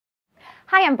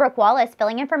Hi, I'm Brooke Wallace,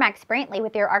 filling in for Max Brantley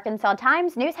with your Arkansas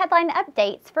Times news headline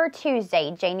updates for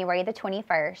Tuesday, January the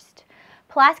 21st.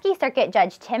 Pulaski Circuit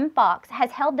Judge Tim Fox has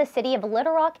held the city of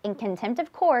Little Rock in contempt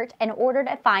of court and ordered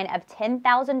a fine of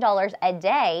 $10,000 a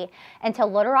day until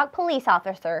Little Rock police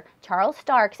officer Charles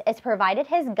Starks is provided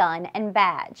his gun and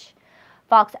badge.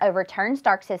 Fox overturned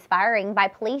Starks' firing by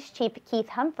Police Chief Keith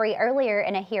Humphrey earlier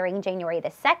in a hearing January the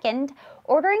 2nd,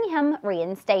 ordering him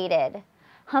reinstated.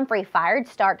 Humphrey fired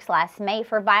Starks last May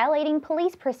for violating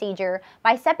police procedure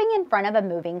by stepping in front of a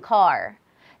moving car.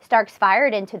 Starks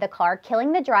fired into the car,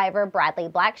 killing the driver, Bradley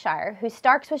Blackshire, who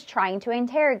Starks was trying to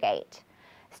interrogate.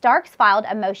 Starks filed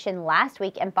a motion last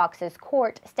week in Fox's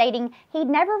court stating he'd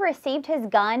never received his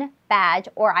gun, badge,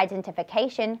 or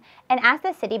identification and asked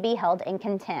the city be held in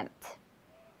contempt.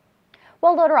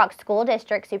 Well, Little Rock School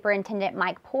District Superintendent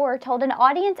Mike Poore told an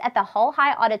audience at the Hall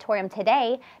High Auditorium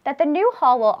today that the new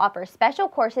hall will offer special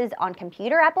courses on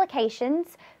computer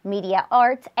applications, media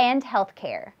arts, and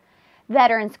healthcare.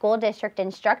 Veteran School District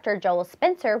instructor Joel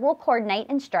Spencer will coordinate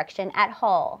instruction at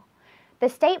Hall. The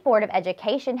State Board of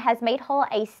Education has made Hall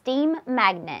a STEAM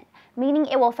magnet, meaning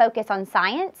it will focus on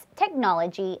science,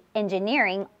 technology,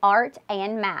 engineering, art,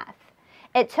 and math.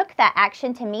 It took that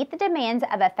action to meet the demands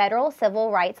of a federal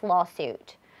civil rights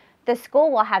lawsuit. The school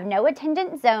will have no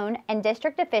attendance zone, and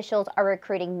district officials are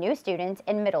recruiting new students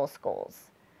in middle schools.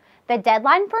 The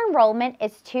deadline for enrollment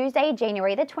is Tuesday,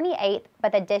 January the 28th,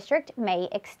 but the district may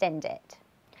extend it.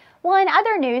 Well, in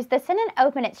other news, the Senate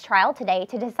opened its trial today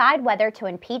to decide whether to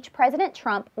impeach President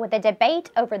Trump with a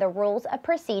debate over the rules of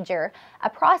procedure, a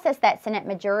process that Senate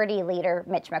Majority Leader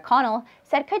Mitch McConnell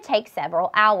said could take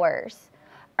several hours.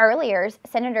 Earlier,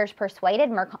 senators persuaded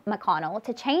McConnell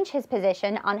to change his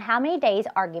position on how many days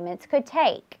arguments could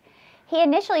take. He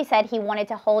initially said he wanted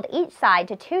to hold each side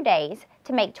to 2 days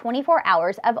to make 24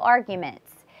 hours of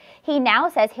arguments. He now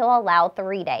says he'll allow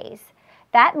 3 days.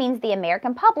 That means the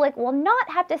American public will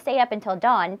not have to stay up until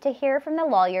dawn to hear from the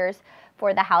lawyers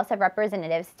for the House of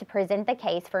Representatives to present the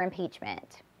case for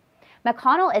impeachment.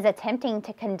 McConnell is attempting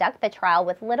to conduct the trial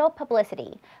with little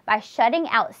publicity by shutting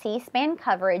out C-SPAN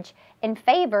coverage in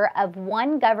favor of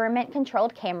one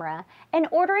government-controlled camera and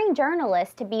ordering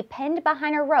journalists to be pinned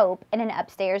behind a rope in an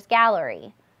upstairs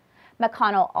gallery.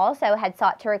 McConnell also had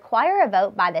sought to require a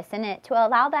vote by the Senate to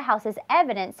allow the House's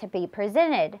evidence to be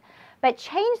presented, but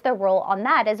changed the rule on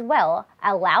that as well,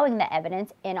 allowing the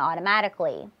evidence in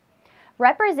automatically.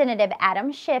 Representative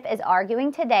Adam Schiff is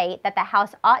arguing today that the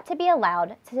House ought to be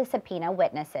allowed to subpoena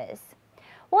witnesses.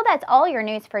 Well, that's all your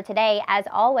news for today. As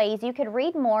always, you could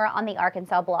read more on the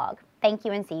Arkansas blog. Thank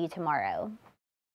you and see you tomorrow.